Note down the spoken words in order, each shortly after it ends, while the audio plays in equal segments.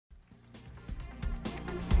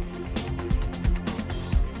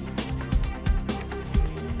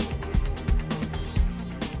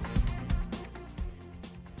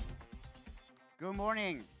Good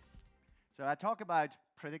morning. So I talk about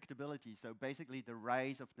predictability, so basically the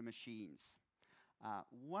rise of the machines.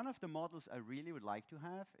 One of the models I really would like to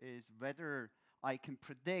have is whether I can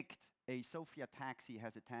predict a Sofia taxi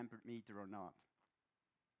has a tampered meter or not.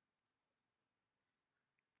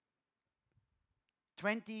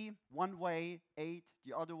 20 one way, 8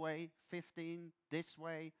 the other way, 15 this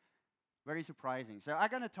way. Very surprising. So I'm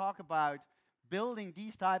going to talk about building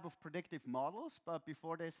these type of predictive models, but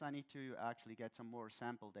before this I need to actually get some more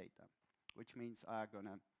sample data, which means I'm going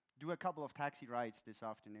to do a couple of taxi rides this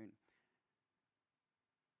afternoon.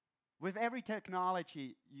 With every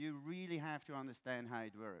technology, you really have to understand how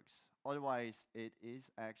it works. Otherwise, it is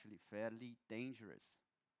actually fairly dangerous.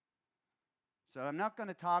 So I'm not going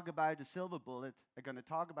to talk about the silver bullet. I'm going to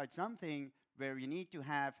talk about something where you need to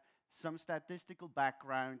have some statistical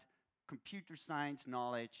background, computer science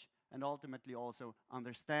knowledge, and ultimately also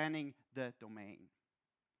understanding the domain.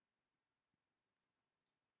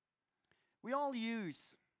 We all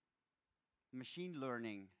use machine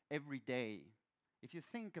learning every day. If you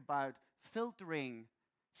think about filtering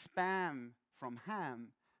spam from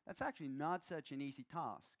ham, that's actually not such an easy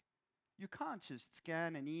task. You can't just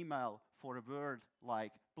scan an email for a word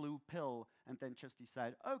like blue pill and then just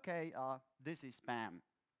decide, okay, this is spam.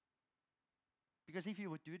 Because if you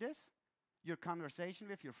would do this, your conversation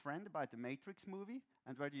with your friend about the Matrix movie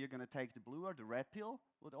and whether you're going to take the blue or the red pill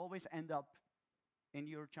would always end up in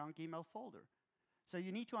your junk email folder. So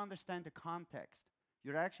you need to understand the context.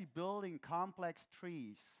 You're actually building complex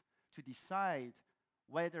trees to decide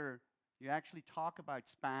whether you actually talk about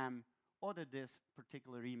spam or that this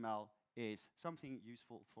particular email is something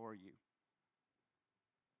useful for you.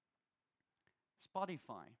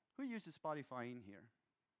 Spotify. Who uses Spotify in here?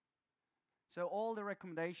 So all the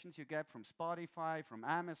recommendations you get from Spotify, from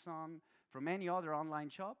Amazon, from any other online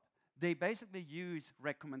shop, they basically use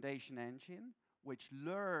recommendation engine, which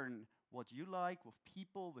learn what you like with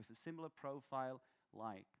people with a similar profile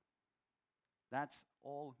like. That's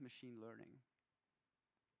all machine learning.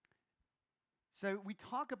 So we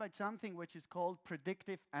talk about something which is called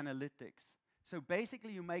predictive analytics. So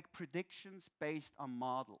basically you make predictions based on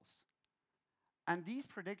models. And these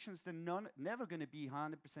predictions, they're never going to be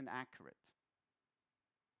 100% accurate.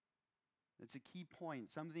 That's a key point,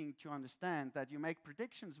 something to understand, that you make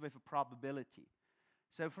predictions with a probability.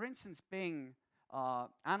 So for instance, Bing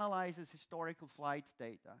analyzes historical flight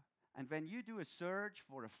data. And when you do a search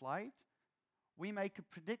for a flight, we make a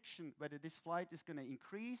prediction whether this flight is going to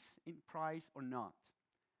increase in price or not.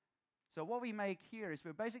 So what we make here is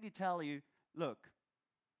we basically tell you, look,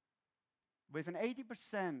 with an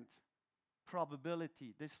 80%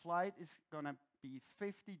 probability, this flight is going to be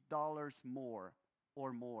 $50 more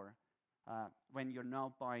or more when you're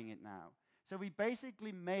not buying it now. So we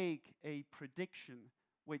basically make a prediction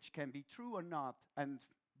which can be true or not, and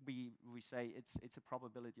we say it's a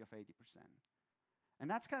probability of 80%. And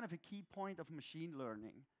that's kind of a key point of machine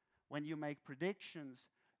learning. When you make predictions,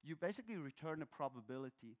 you basically return a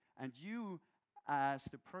probability, and you, as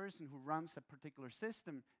the person who runs a particular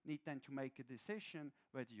system, need then to make a decision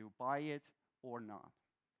whether you buy it or not.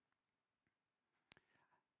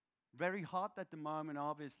 Very hot at the moment,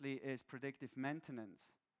 obviously, is predictive maintenance.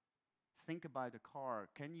 Think about a car.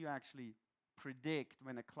 Can you actually predict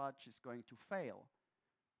when a clutch is going to fail?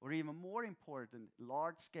 Or even more important,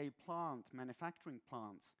 large-scale manufacturing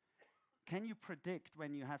plants. Can you predict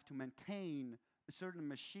when you have to maintain a certain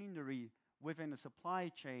machinery within a supply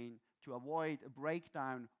chain to avoid a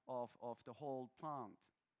breakdown of the whole plant?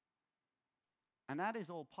 And that is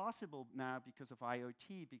all possible now because of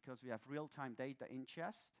IoT, because we have real-time data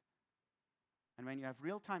ingest. And when you have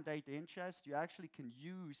real-time data ingest, you actually can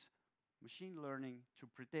use machine learning to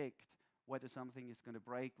predict whether something is going to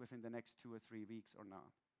break within the next 2 or 3 weeks or not.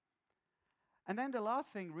 And then the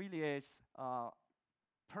last thing really is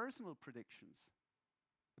personal predictions,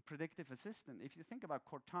 a predictive assistant. If you think about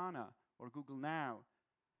Cortana or Google Now,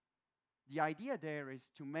 the idea there is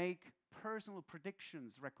to make personal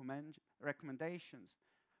predictions, recommendations.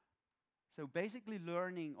 So basically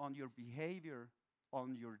learning on your behavior,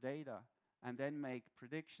 on your data, and then make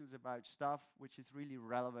predictions about stuff which is really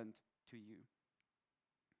relevant to you.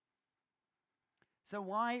 So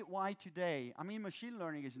why today? I mean, machine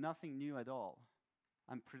learning is nothing new at all,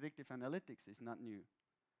 and predictive analytics is not new.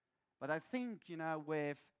 But I think,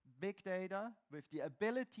 with big data, with the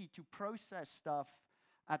ability to process stuff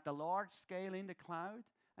at the large scale in the cloud,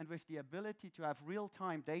 and with the ability to have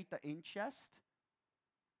real-time data ingest,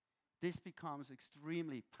 this becomes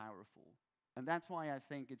extremely powerful. And that's why I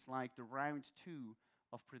think it's like the round 2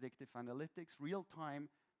 of predictive analytics, real-time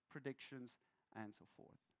predictions, and so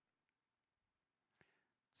forth.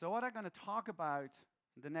 So what I'm going to talk about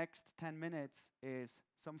in the next 10 minutes is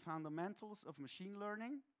some fundamentals of machine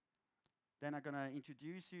learning. Then I'm going to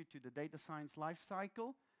introduce you to the data science life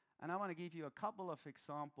cycle. And I want to give you a couple of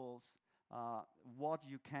examples what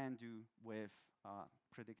you can do with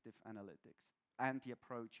predictive analytics and the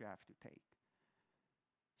approach you have to take.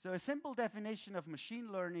 So a simple definition of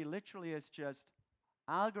machine learning literally is just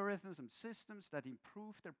algorithms and systems that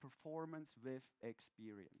improve their performance with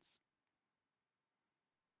experience.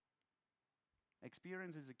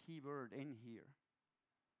 Experience is a key word in here.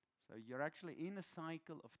 So you're actually in a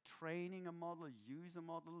cycle of training a model, use a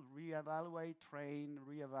model, reevaluate, train,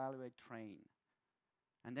 reevaluate, train.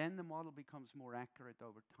 And then the model becomes more accurate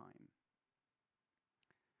over time.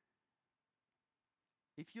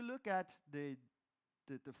 If you look at the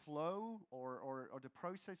flow or the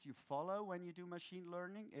process you follow when you do machine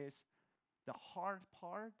learning, is the hard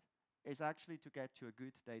part is actually to get to a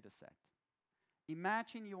good data set.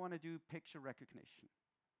 Imagine you want to do picture recognition.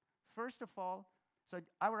 First of all, so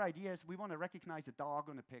our idea is we want to recognize a dog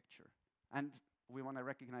on a picture, and we want to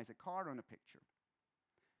recognize a car on a picture.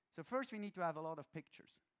 So first we need to have a lot of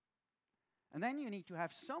pictures. And then you need to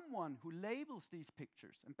have someone who labels these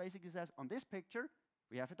pictures and basically says, on this picture,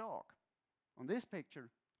 we have a dog. On this picture,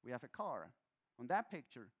 we have a car. On that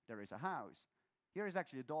picture, there is a house. Here is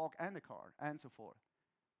actually a dog and a car, and so forth.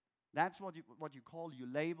 That's what you call,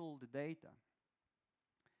 you label the data.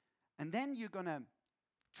 And then you're going to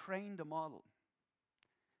train the model.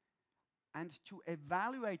 And to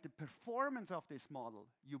evaluate the performance of this model,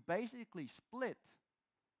 you basically split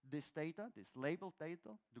this data, this labeled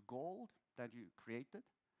data, the gold that you created.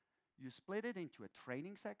 You split it into a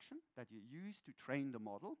training section that you use to train the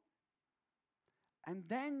model. And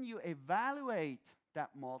then you evaluate that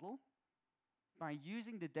model by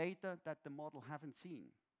using the data that the model haven't seen.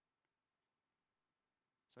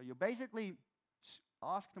 So you basically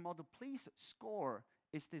ask the model, please score,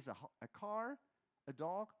 is this a car, a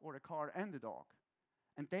dog, or a car and a dog?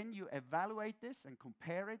 And then you evaluate this and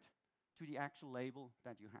compare it to the actual label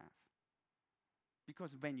that you have.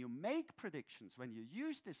 Because when you make predictions, when you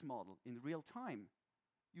use this model in real time,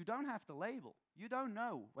 you don't have the label. You don't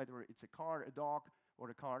know whether it's a car, a dog, or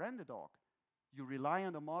a car and a dog. You rely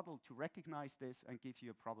on the model to recognize this and give you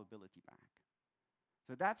a probability back.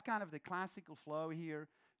 So that's kind of the classical flow here.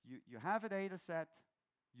 You have a data set,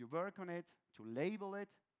 you work on it to label it,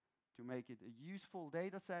 to make it a useful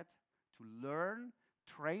data set, to learn,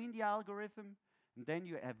 train the algorithm, and then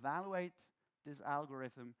you evaluate this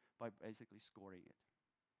algorithm by basically scoring it.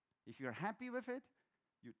 If you're happy with it,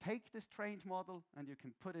 you take this trained model and you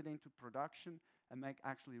can put it into production and make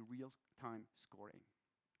actually real-time scoring.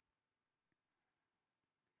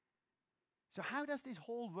 So how does this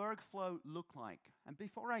whole workflow look like? And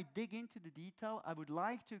before I dig into the detail, I would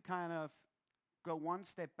like to kind of go one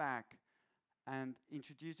step back and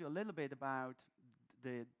introduce you a little bit about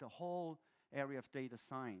the whole area of data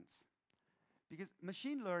science. Because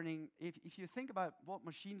machine learning, if you think about what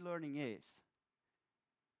machine learning is,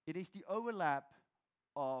 it is the overlap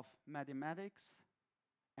of mathematics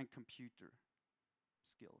and computer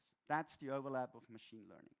skills. That's the overlap of machine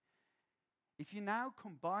learning. If you now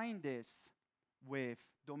combine this with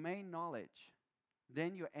domain knowledge,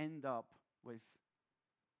 then you end up with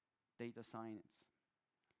data science.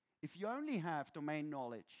 If you only have domain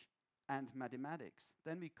knowledge and mathematics,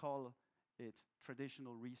 then we call it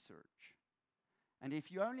traditional research. And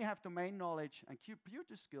if you only have domain knowledge and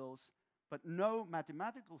computer skills, but no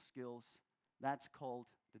mathematical skills, that's called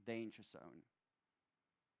the danger zone.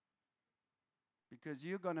 Because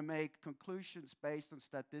you're going to make conclusions based on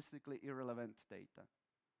statistically irrelevant data.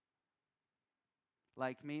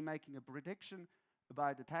 Like me making a prediction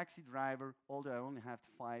about a taxi driver, although I only have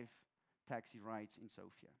 5 taxi rides in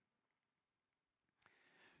Sofia.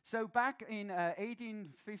 So back in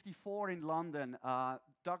 1854 in London,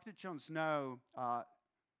 Dr. John Snow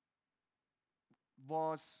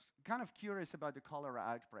was kind of curious about the cholera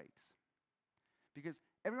outbreaks. Because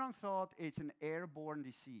everyone thought it's an airborne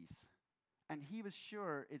disease. And he was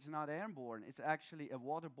sure it's not airborne, it's actually a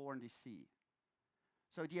waterborne disease.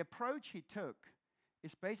 So the approach he took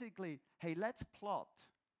is basically, hey, let's plot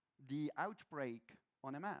the outbreak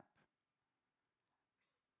on a map.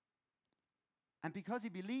 And because he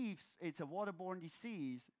believes it's a waterborne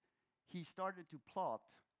disease, he started to plot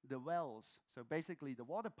the wells, so basically the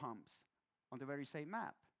water pumps, on the very same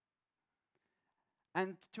map.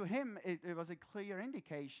 And to him, it was a clear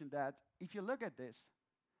indication that if you look at this,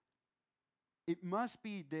 it must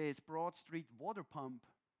be this Broad Street water pump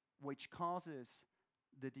which causes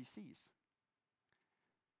the disease.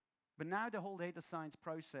 But now the whole data science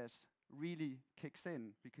process really kicks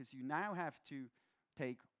in, because you now have to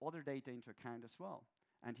take other data into account as well.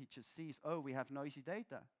 And he just sees, oh, we have noisy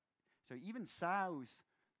data. So even south,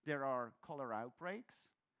 there are cholera outbreaks.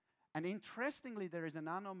 And interestingly, there is an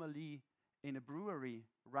anomaly in a brewery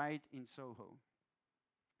right in Soho.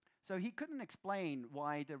 So he couldn't explain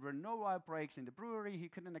why there were no outbreaks in the brewery. He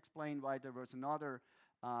couldn't explain why there was another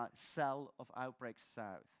cell of outbreaks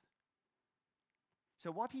south.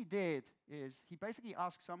 So what he did is he basically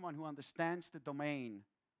asked someone who understands the domain.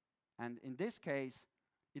 And in this case,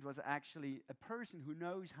 it was actually a person who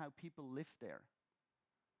knows how people live there.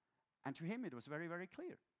 And to him, it was very, very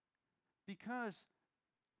clear. Because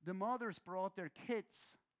the mothers brought their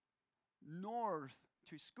kids north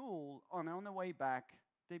to school, and on the way back,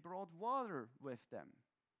 they brought water with them.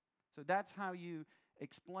 So that's how you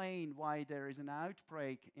explain why there is an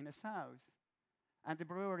outbreak in the south. And the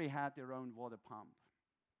brewery had their own water pump.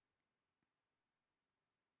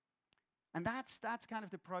 And that's kind of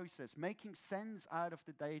the process, making sense out of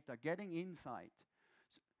the data, getting insight.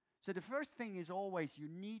 So the first thing is always you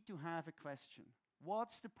need to have a question.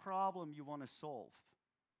 What's the problem you want to solve?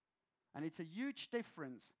 And it's a huge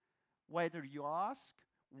difference whether you ask,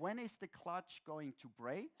 when is the clutch going to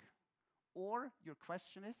break? Or your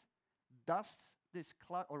question is, does this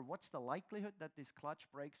clutch, or what's the likelihood that this clutch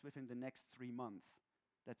breaks within the next 3 months?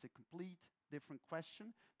 That's a complete different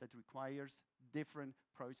question that requires different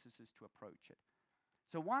processes to approach it.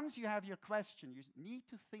 So once you have your question, you need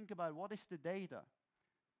to think about what is the data.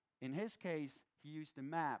 In his case, he used a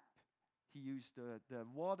map, he used the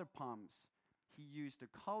water pumps, he used the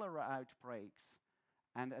cholera outbreaks,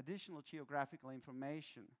 and additional geographical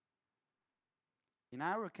information. In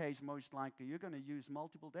our case, most likely, you're going to use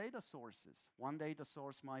multiple data sources. One data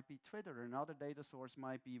source might be Twitter, another data source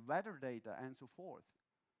might be weather data, and so forth.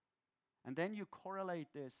 And then you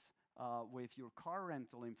correlate this with your car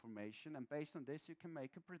rental information, and based on this, you can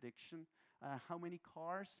make a prediction how many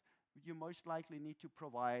cars you most likely need to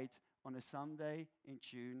provide on a Sunday in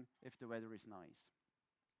June if the weather is nice.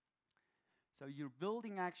 So you're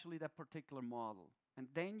building actually that particular model, and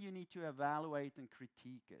then you need to evaluate and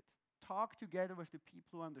critique it. Talk together with the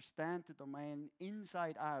people who understand the domain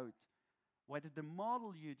inside out, whether the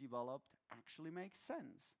model you developed actually makes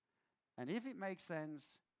sense. And if it makes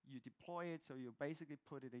sense, you deploy it, so you basically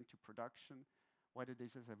put it into production, whether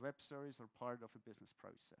this is a web service or part of a business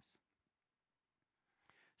process.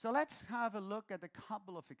 So let's have a look at a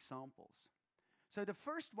couple of examples. So the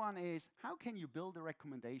first one is, how can you build a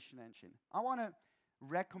recommendation engine? I want to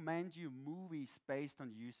recommend you movies based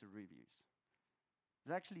on user reviews.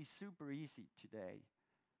 It's actually super easy today,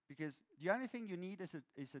 because the only thing you need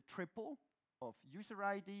is a triple of user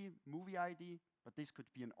ID, movie ID, but this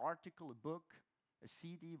could be an article, a book, a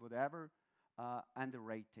CD, whatever, and a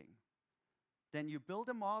rating. Then you build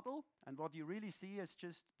a model, and what you really see is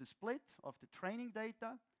just the split of the training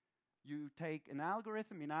data. You take an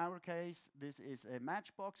algorithm. In our case, this is a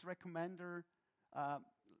Matchbox recommender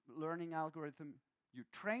learning algorithm. You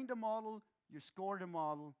train the model, you score the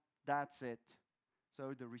model, that's it.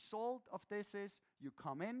 So the result of this is you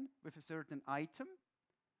come in with a certain item,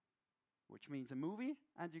 which means a movie,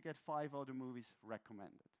 and you get 5 other movies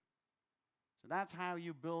recommended. So that's how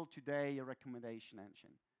you build today a recommendation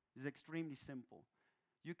engine. It's extremely simple.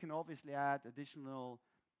 You can obviously add additional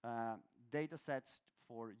data sets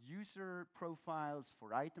for user profiles,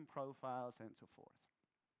 for item profiles, and so forth.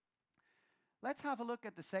 Let's have a look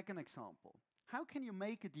at the second example. How can you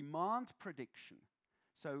make a demand prediction?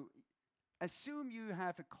 So assume you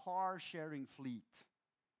have a car sharing fleet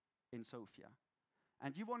in Sofia,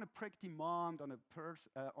 and you want to predict demand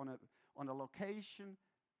on a location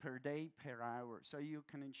per day, per hour, so you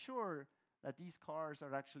can ensure that these cars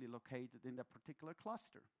are actually located in that particular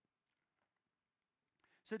cluster.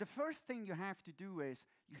 So the first thing you have to do is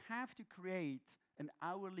you have to create an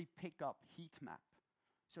hourly pickup heat map.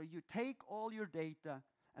 So you take all your data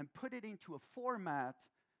and put it into a format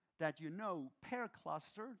that you know per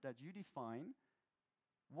cluster that you define,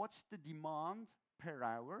 what's the demand per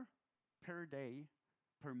hour, per day,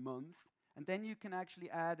 per month, and then you can actually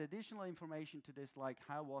add additional information to this, like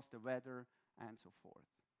how was the weather, and so forth.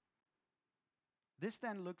 This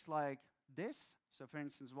then looks like this. So for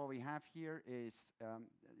instance, what we have here is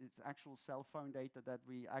it's actual cell phone data that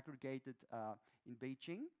we aggregated in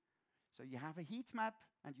Beijing. So you have a heat map,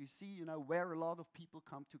 and you see, where a lot of people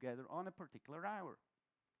come together on a particular hour.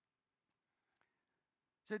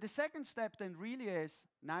 So the second step then really is,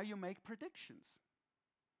 now you make predictions.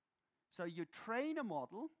 So you train a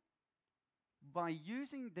model by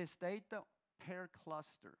using this data per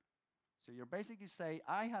cluster. So you basically say,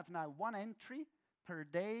 I have now one entry per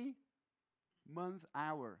day, month,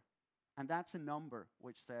 hour. And that's a number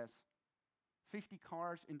which says 50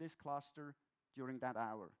 cars in this cluster during that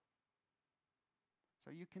hour.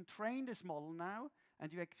 So you can train this model now,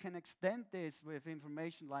 and you can extend this with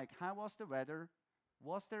information like how was the weather,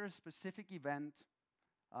 was there a specific event,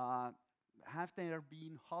 have there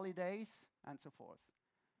been holidays, and so forth.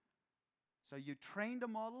 So you train the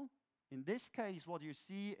model. In this case, what you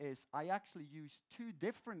see is I actually use two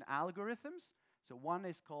different algorithms. So one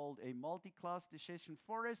is called a multi-class decision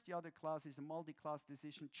forest, the other class is a multi-class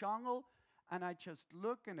decision jungle, and I just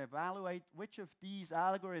look and evaluate which of these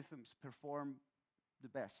algorithms perform the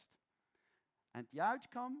best. And the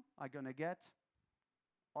outcome I'm going to get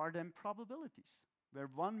are then probabilities, where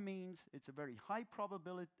 1 means it's a very high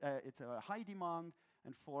probability, it's a high demand,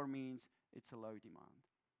 and 4 means it's a low demand.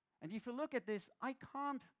 And if you look at this, I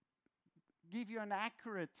can't give you an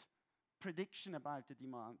accurate prediction about the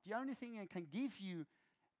demand. The only thing I can give you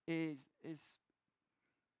is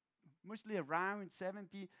mostly around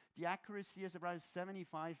 70. The accuracy is around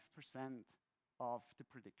 75% of the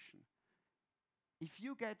prediction. If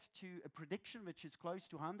you get to a prediction which is close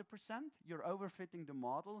to 100%, you're overfitting the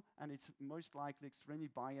model, and it's most likely extremely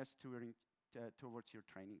biased towards your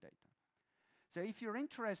training data. So if you're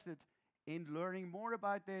interested in learning more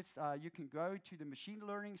about this, you can go to the Machine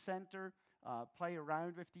Learning Center, play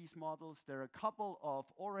around with these models. There are a couple of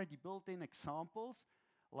already built-in examples,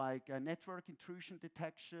 like network intrusion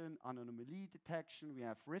detection, anomaly detection. We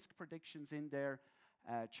have risk predictions in there,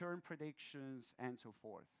 churn predictions, and so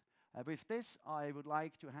forth. With this, I would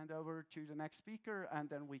like to hand over to the next speaker, and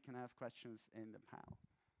then we can have questions in the panel.